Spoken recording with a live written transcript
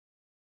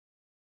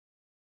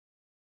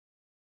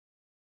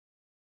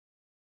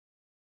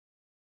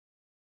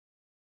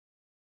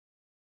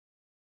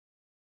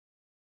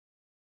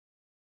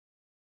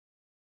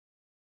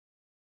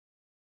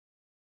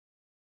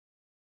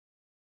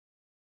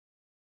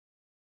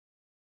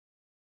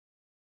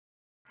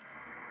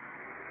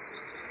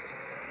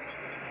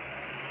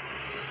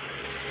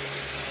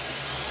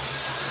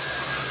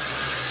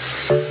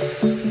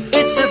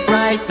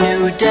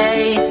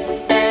today,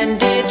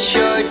 and it's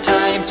your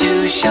time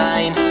to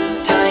shine.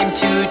 Time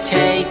to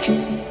take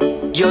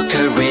your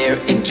career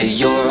into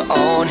your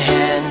own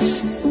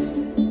hands.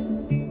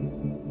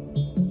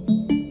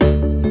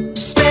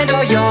 Spend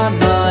all your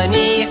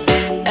money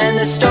and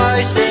the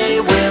stars, they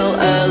will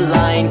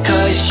align,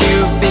 'cause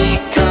you've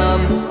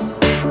become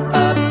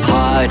a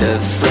part of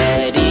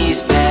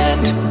Freddy's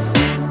band.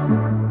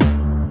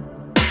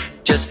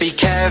 Just be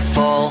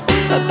careful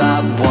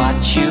about what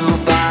you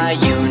buy.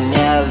 You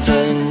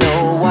never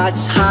know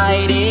what's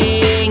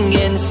hiding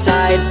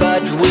inside,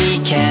 but we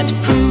can't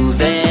prove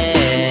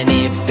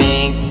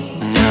anything,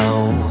 no.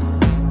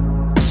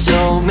 So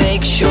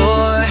make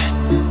sure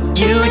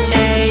you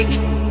take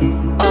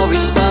all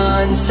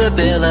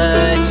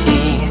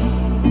responsibility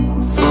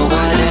for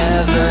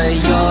whatever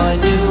your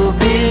new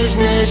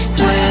business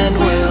plan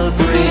will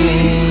bring.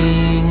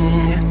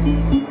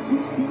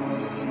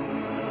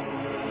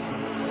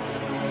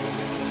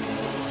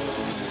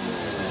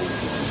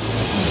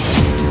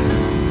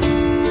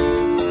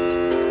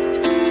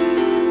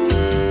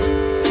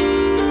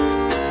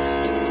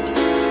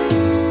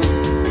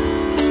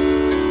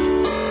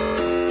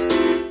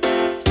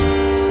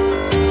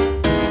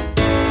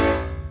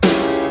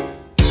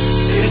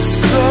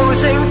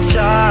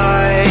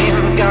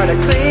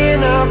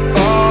 Clean up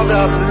all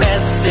the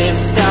messes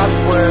that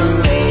were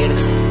made.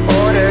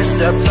 Order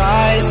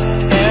supplies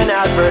and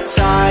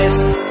advertise.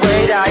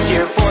 Wait, I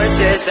hear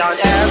voices on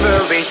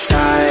every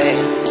side,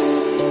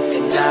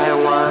 and I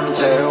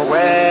wonder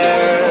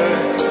where,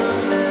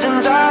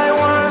 and I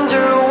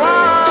wonder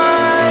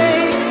why.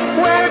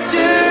 Where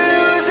do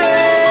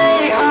they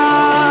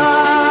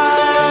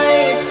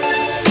hide?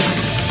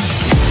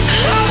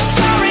 I'm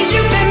sorry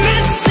you've been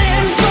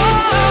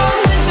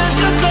misinformed. This is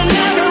just a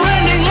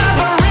never-ending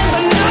labyrinth.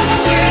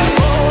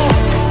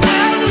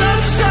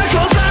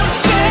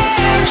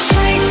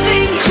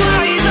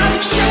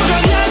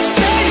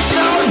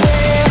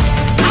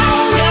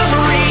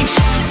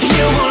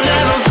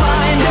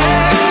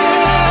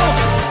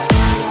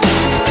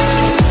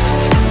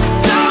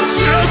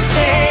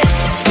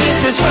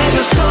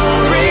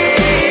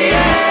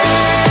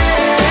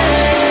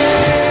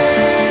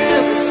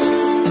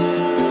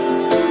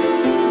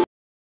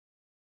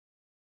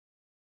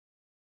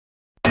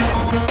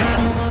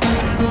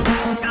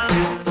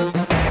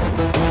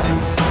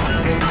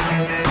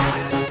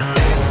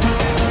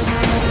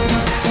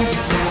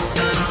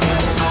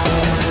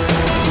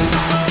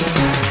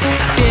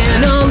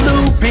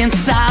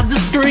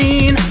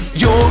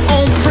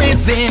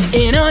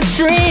 In a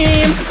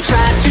dream,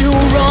 try to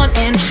run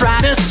and try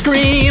to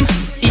scream.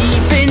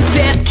 Even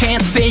death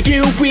can't save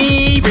you.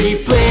 We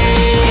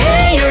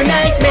replay your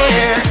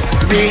nightmare.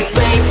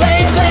 Replay,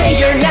 play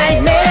your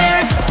nightmare.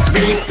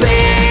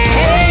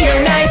 Replay your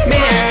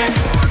nightmare.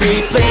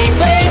 Replay,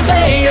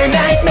 play your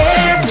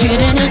nightmare. Get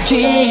in a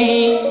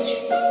cage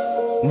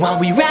while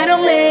we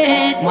rattle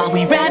it,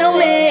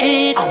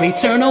 our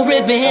eternal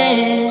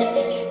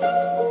revenge.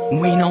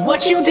 We know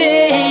what you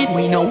did,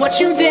 we know what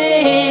you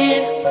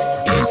did.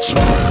 It's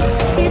me,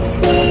 it's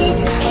me,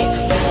 it's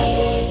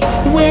me.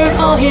 We're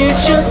all here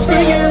just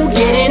for you.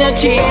 Get in a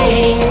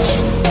cage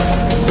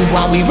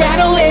while we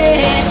rattle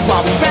it,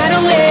 while we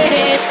rattle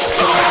it.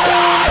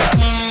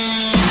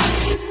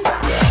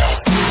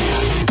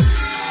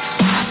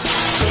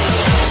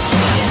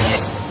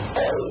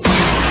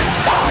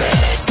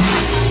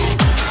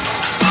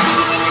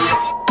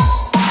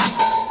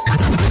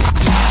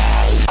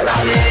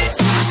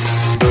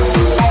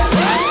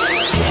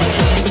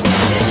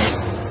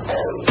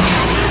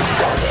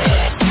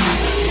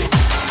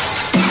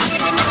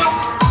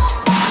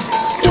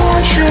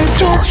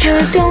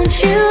 Torture, don't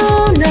you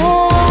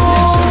know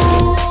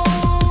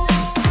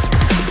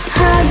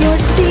how your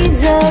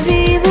seeds of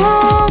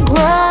evil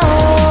grow?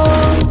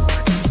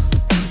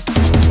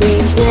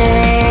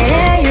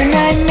 Replay your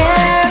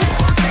nightmare,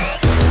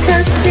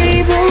 'cause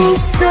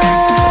tables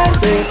turn.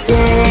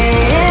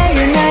 Replay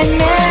your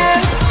nightmare,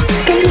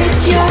 'cause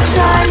it's your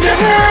time to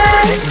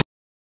hurt.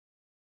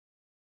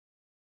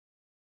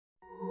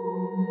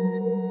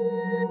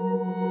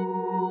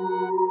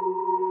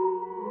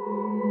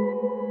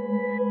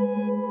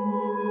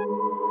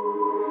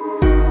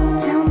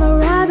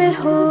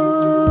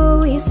 Hole,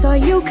 we saw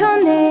you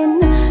come in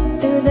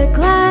through the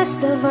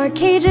glass of our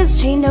cages,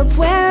 chained up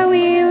where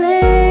we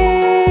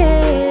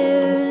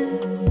live,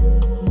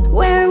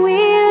 where we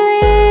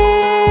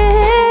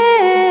live.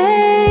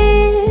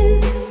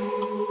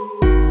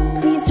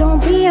 Please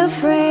don't be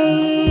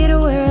afraid,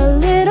 we're a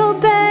little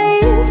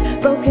band,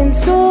 broken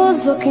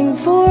souls looking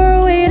for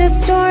a way to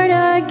start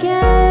again,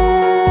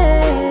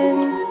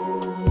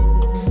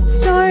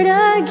 start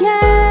again.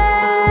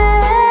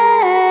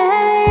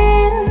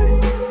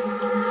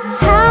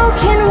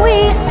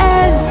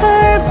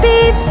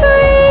 Be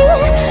free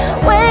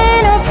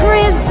when a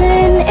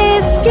prison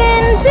is skin.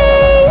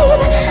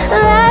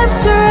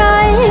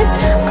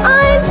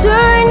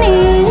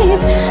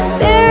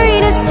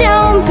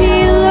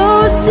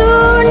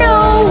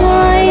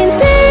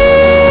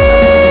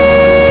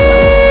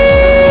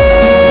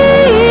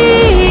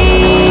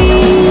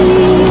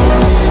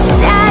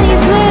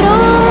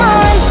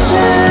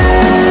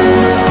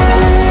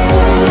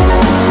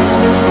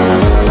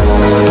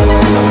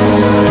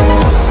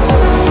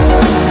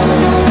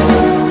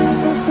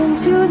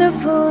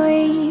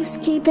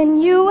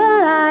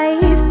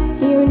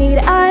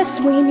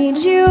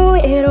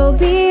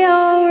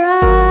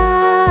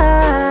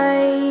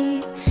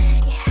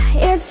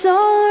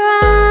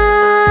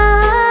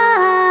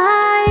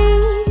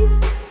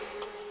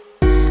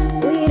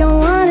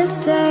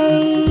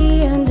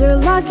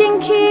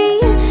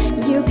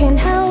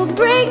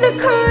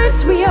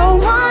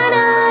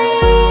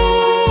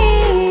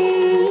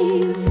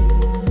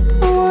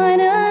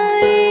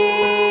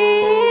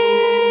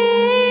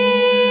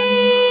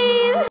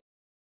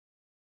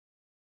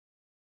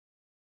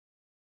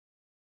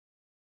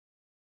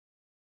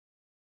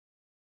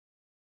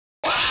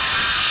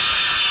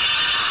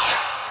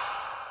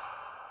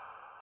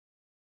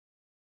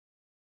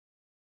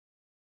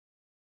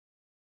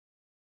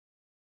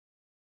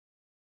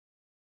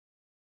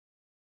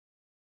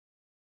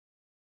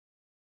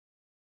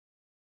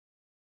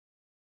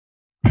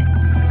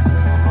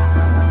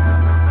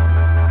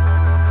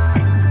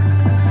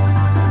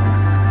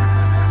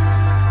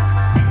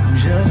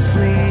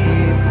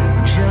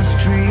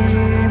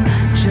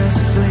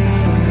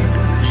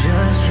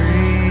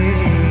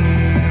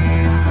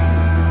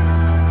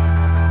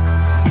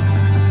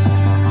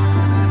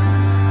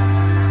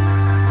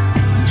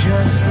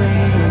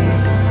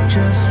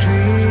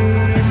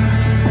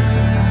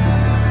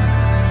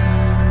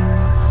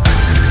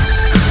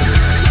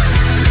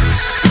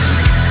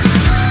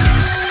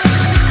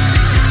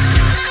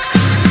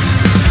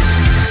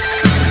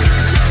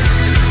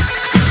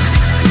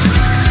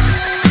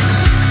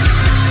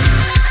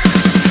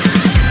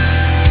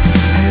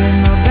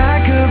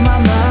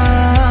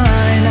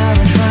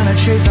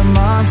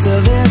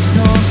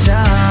 whole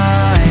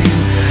time,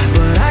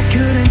 but I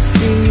couldn't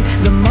see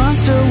the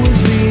monster was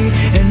me,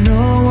 and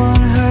no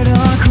one heard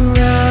our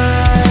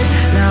cries.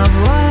 Now I've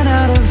run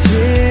out of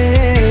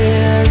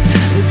tears.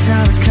 The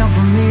time has come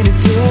for me to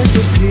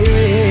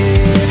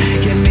disappear.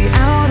 Get me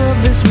out of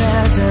this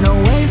mess and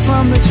away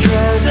from the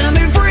stress. Set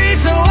me free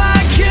so I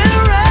can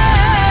rest.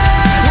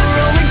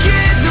 We're only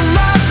kids who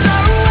lost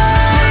our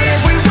way, but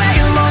if we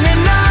wait long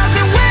enough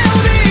then we'll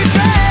be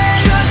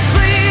saved. Just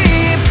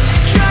sleep,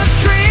 just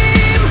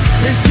dream.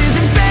 This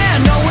isn't fair,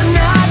 no, we're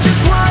not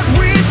just what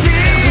we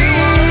see. We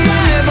wanna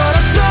fly but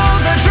our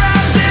souls are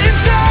trapped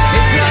inside.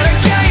 It's not a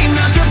game,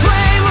 not to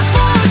blame, we're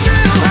forced to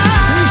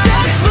hide.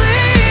 Just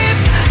sleep,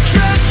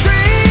 just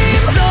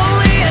dream. It's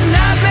only a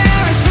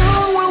nightmare and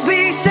soon we'll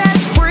be set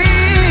free.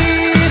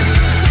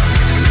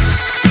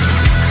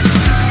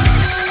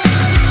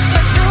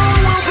 Soon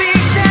we'll be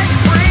set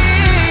free.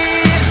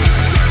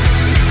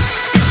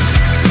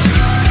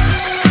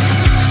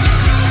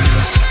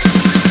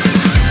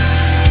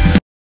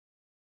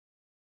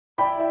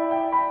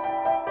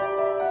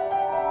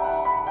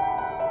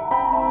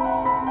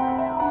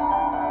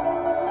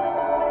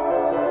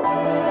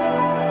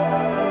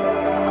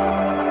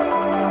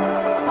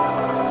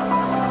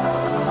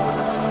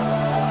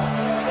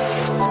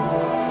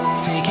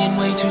 Taken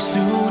way too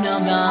soon,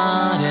 I'm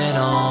not at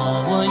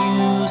all what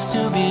used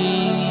to be.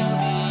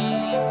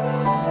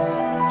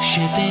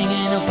 Shifting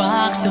in a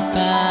box, the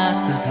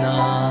past is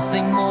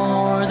nothing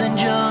more than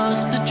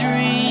just a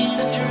dream.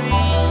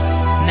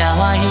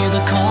 Now I hear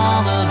the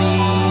call of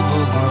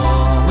evil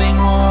growing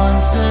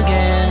once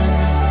again.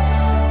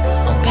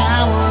 I'm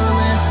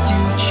powerless to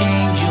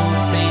change your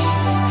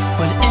fate,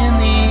 but in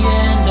the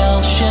end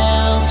I'll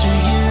shelter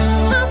you.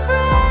 My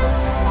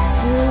friends,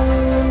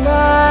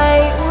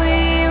 tonight we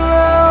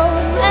roam,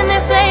 and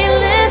if they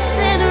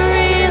listen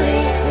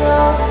really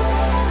close,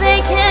 they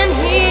can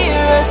hear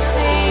us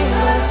sing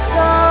a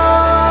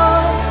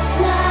song.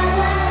 La,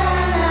 la,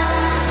 la.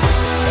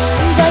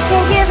 And I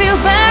can give you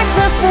back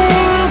the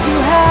things you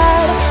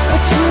had,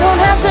 but you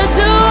don't have to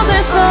do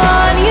this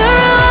on your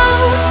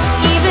own.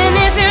 Even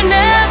if you're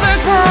never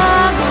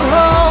coming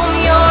home,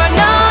 you're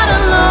not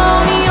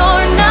alone,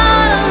 you're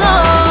not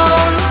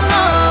alone.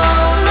 No,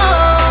 no,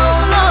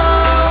 no,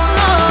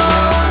 no,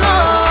 no,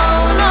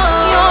 no,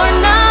 you're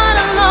not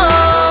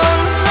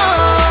alone. No,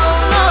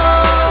 no,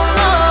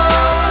 no,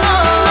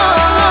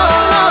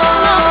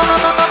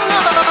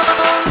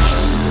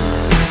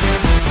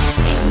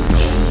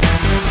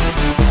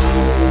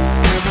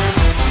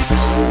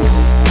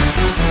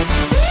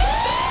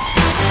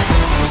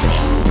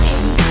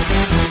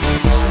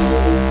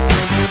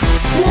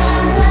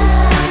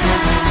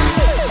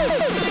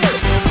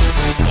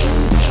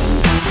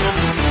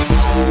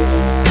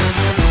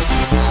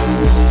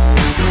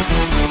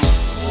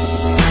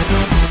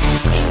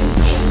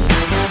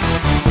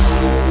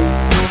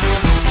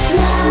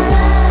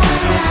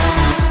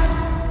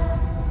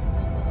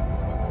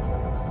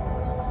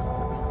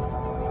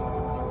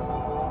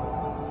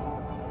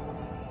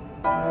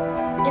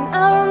 in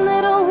our own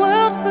little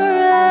world,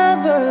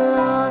 forever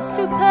lost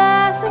to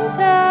passing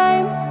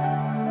time.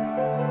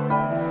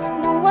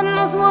 No one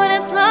knows what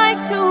it's like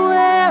to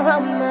wear a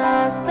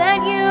mask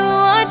that you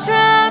are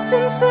trapped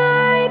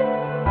inside.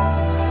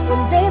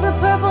 One day the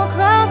purple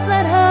clouds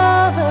that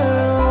hover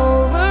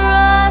over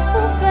us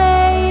will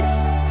fade.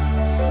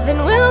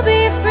 Then we'll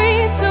be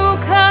free to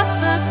cut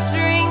the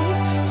strings,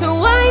 to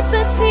wipe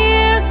the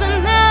tears, but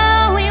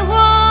now we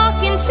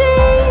walk in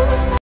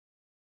chains.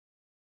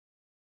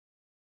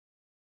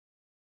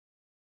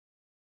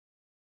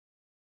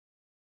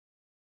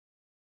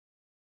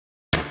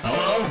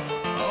 Hello?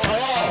 Oh,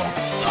 hello!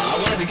 I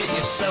wanted to get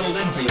you settled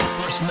in for your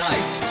first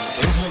night.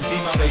 Things won't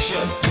seem how they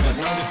should. You got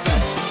no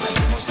defense,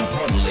 and most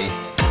importantly...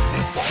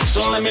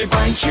 So let me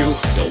bite you,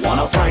 don't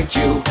wanna fight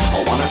you.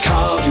 I wanna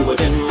carve you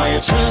within my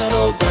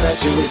eternal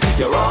gratitude.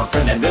 You're our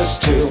friend in this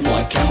too,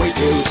 what can we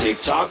do?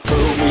 Tick-tock,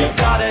 boom, we have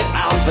got it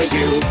out for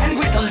you. And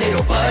with a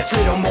little budge,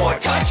 little more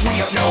touch, we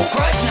have no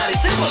grudge, not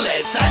as simple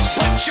as such.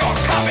 But your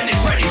coffin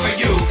is ready for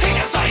you, take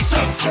a slice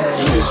of turn.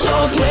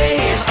 So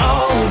please,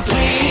 oh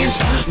please,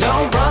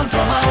 don't run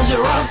from us,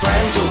 you're a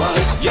friend to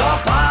us. You're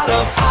part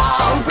of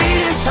our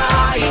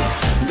redesign,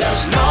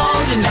 there's no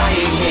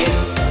denying it.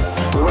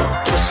 We're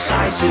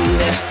precise in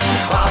it,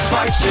 our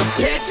fights to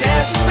pit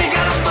it. We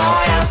got a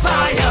fire,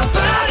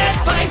 burn it,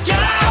 thank you.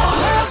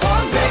 We're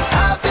one big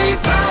happy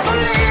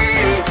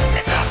family.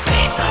 It's a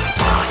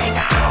party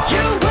now.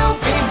 You will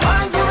be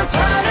mine for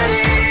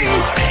eternity.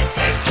 Or it's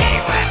his key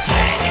we're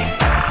playing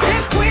now.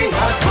 If we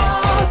had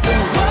more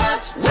than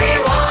words, we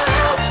want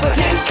out, but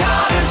his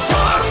God is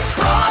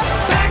brought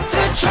back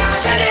to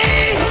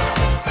tragedy.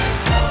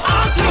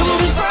 Our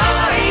doom's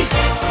bright,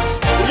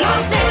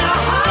 lost in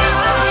our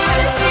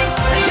hearts.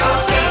 You're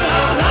still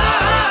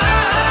alive,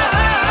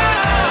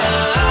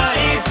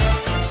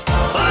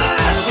 but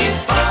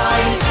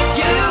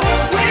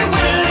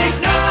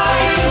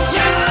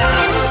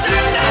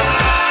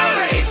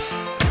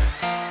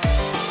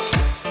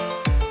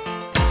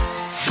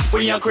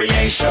your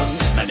creations,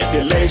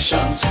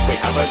 manipulations. We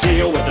have a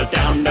deal with the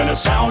damned and a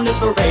sound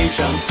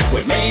inspiration.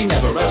 We may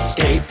never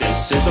escape,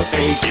 this is the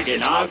fate.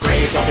 Digging our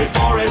graves all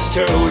before it's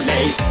too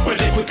late.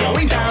 But if we're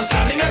going down,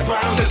 standing our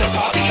grounds at the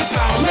party of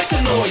pound, makes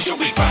a noise, you'll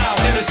be found.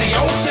 And as the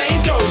old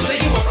saying goes, are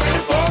you afraid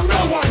of for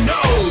no one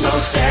knows? So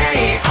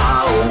stay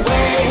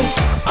away,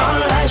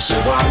 unless you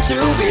want to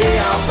be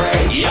our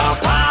prey. You're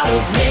part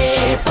of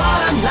me,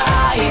 bottom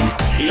line.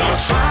 You're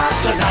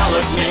trapped and I'll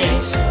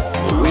admit,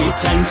 we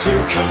tend to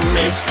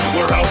commit.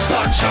 We're a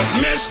bunch of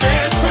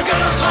misfits. We're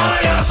gonna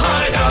hide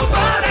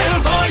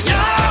burning for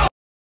you.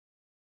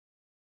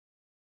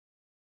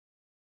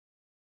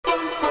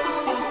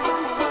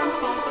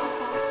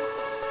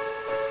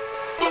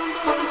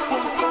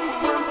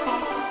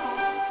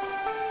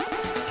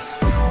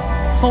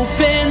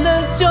 Open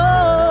the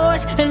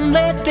doors and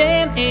let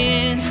them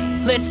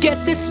in. Let's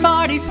get this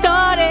party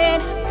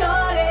started.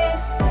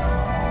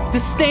 The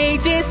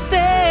stage is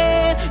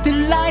set, the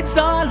lights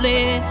are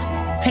lit,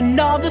 and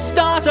all the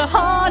stars are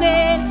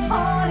haunted.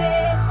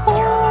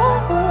 Ooh,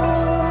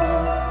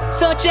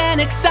 such an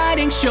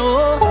exciting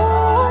show.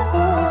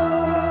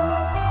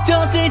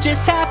 Does it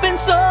just happen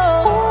so?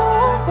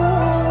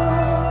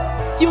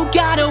 You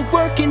gotta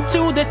work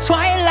into the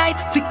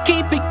twilight to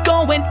keep it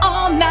going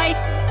all night.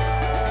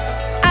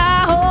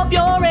 I hope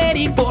you're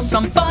ready for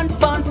some fun,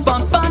 fun,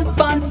 fun, fun,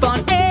 fun,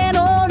 fun. And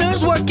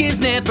owner's work is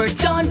never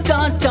done,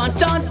 done, done,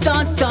 done,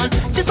 done, done.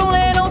 Just a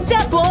little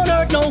step won't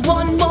hurt no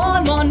one,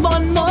 one, one,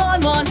 one,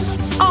 one, one.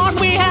 Aren't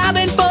we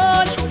having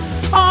fun?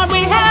 Aren't we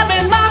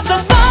having lots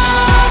of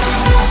fun?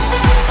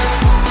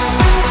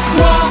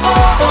 Whoa,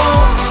 oh,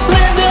 oh,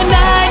 live the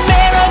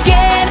nightmare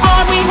again.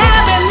 Aren't we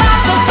having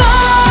lots of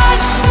fun?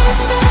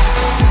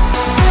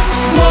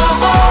 Whoa,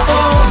 oh,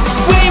 oh,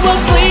 we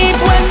will sleep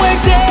when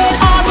we're dead.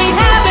 Aren't we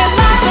having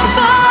lots of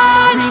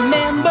fun?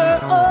 Remember,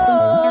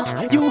 all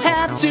you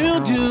have to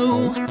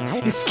do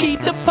is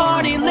keep the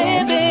party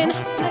living.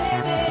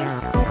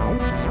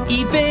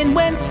 Even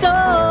when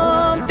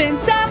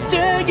something's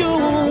after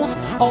you,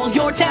 all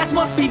your tasks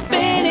must be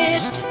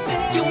finished.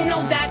 You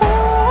know that,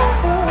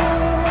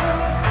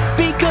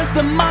 because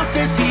the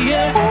monster's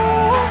here.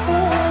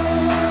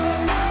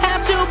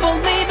 Have to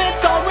believe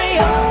it's all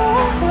real.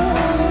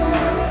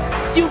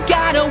 You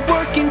gotta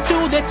work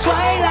into the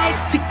twilight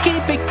to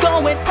keep it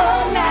going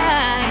all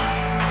night.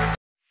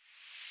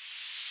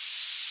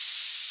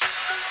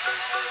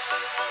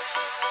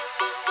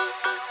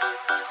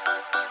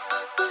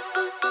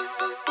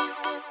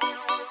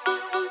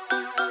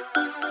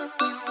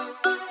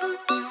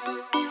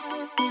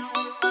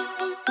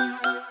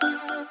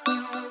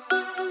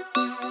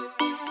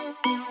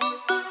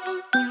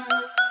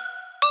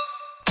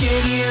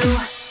 Did you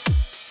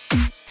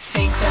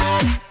think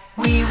that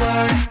we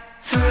were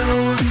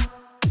through?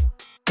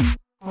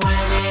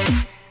 When it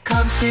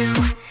comes to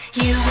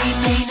you, we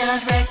may not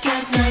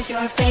recognize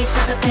your face,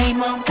 but the pain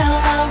won't go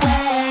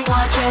away.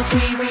 Watch as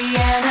we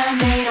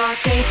reanimate our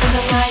faith in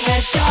the light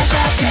at dark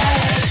of day.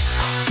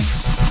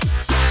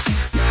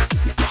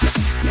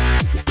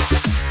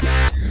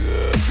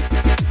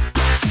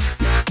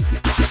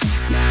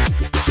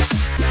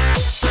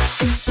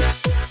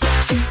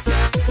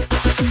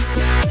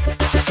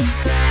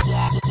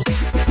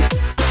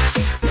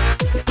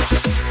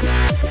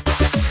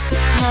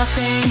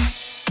 Nothing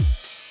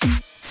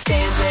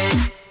stands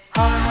in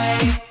our way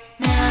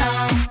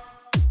now.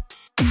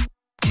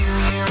 Do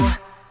you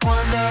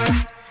wonder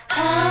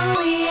how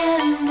we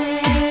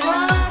ended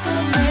up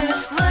in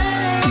this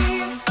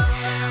place?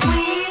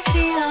 We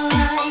feel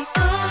like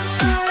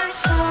ghosts or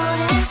so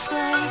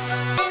displaced,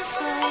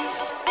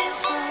 displaced,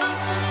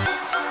 displaced,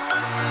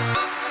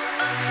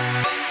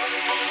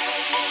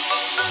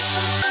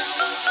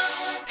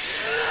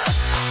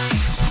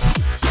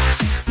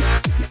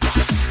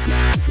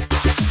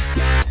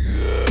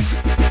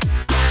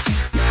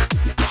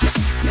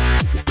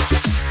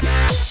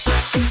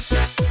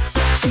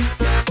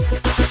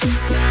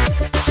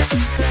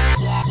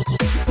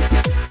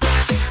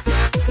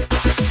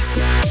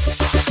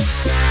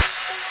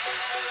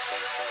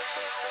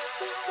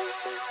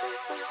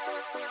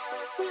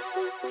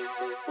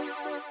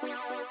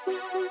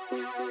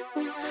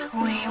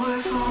 we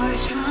were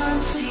forged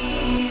from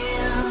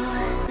steel,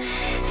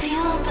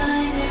 fueled by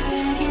their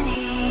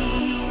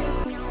agony.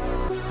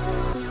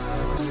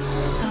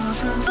 Those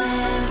wounds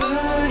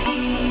never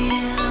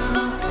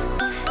healed,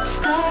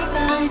 scarred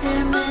by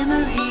their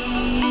memory.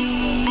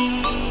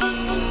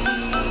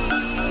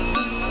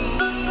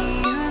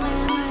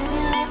 Remember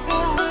that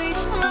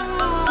voice,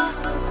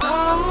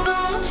 oh,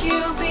 won't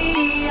you be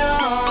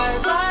our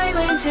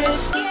violent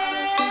escape?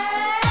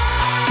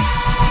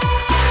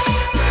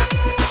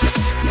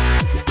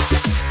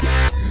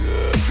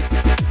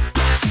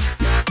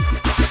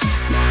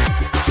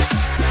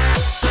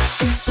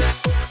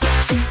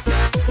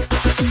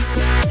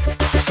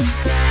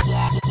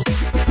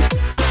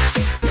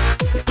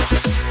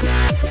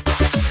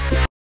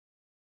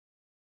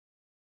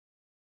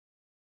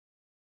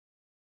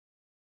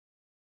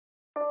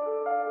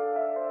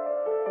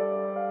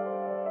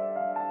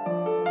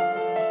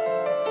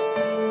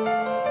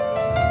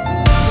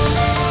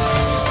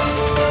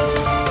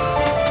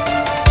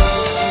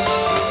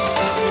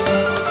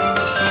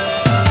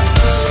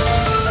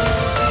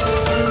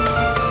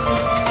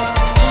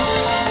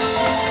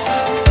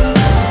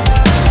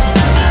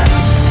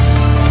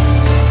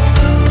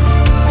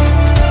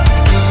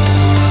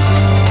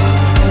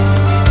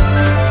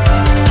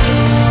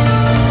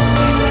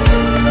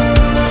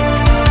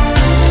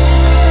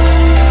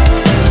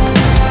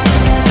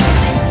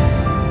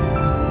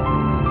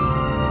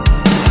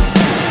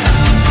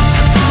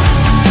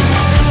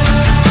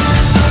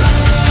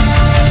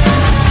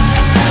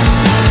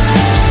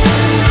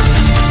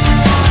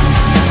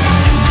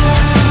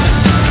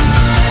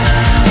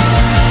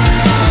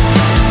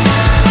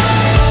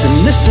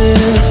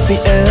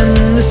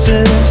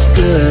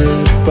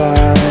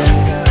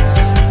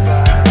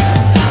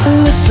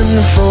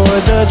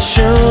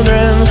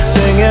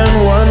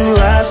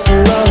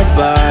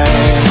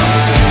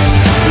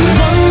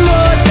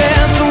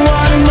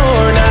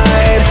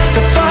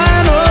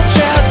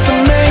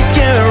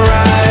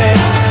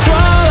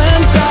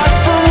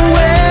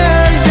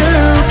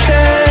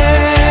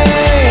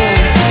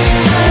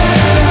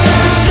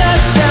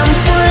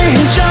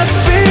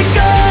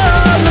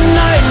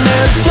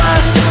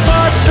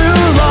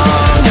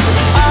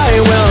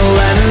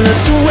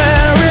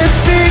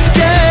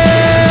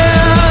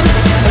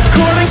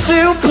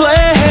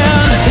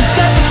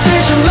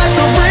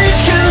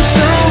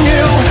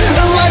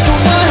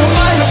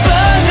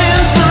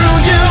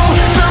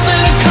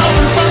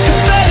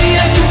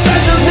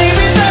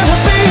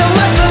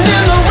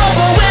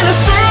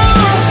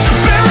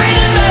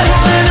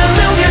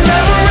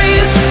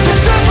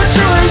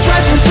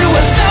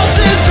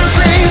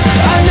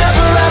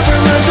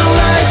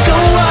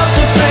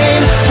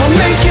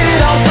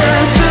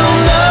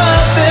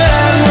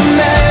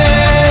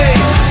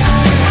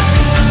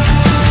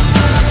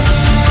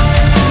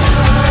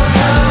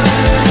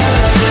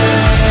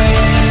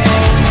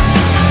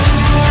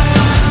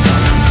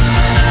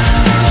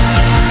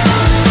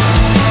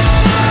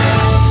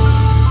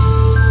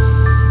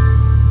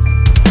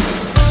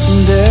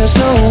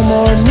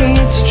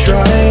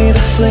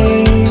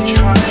 flame.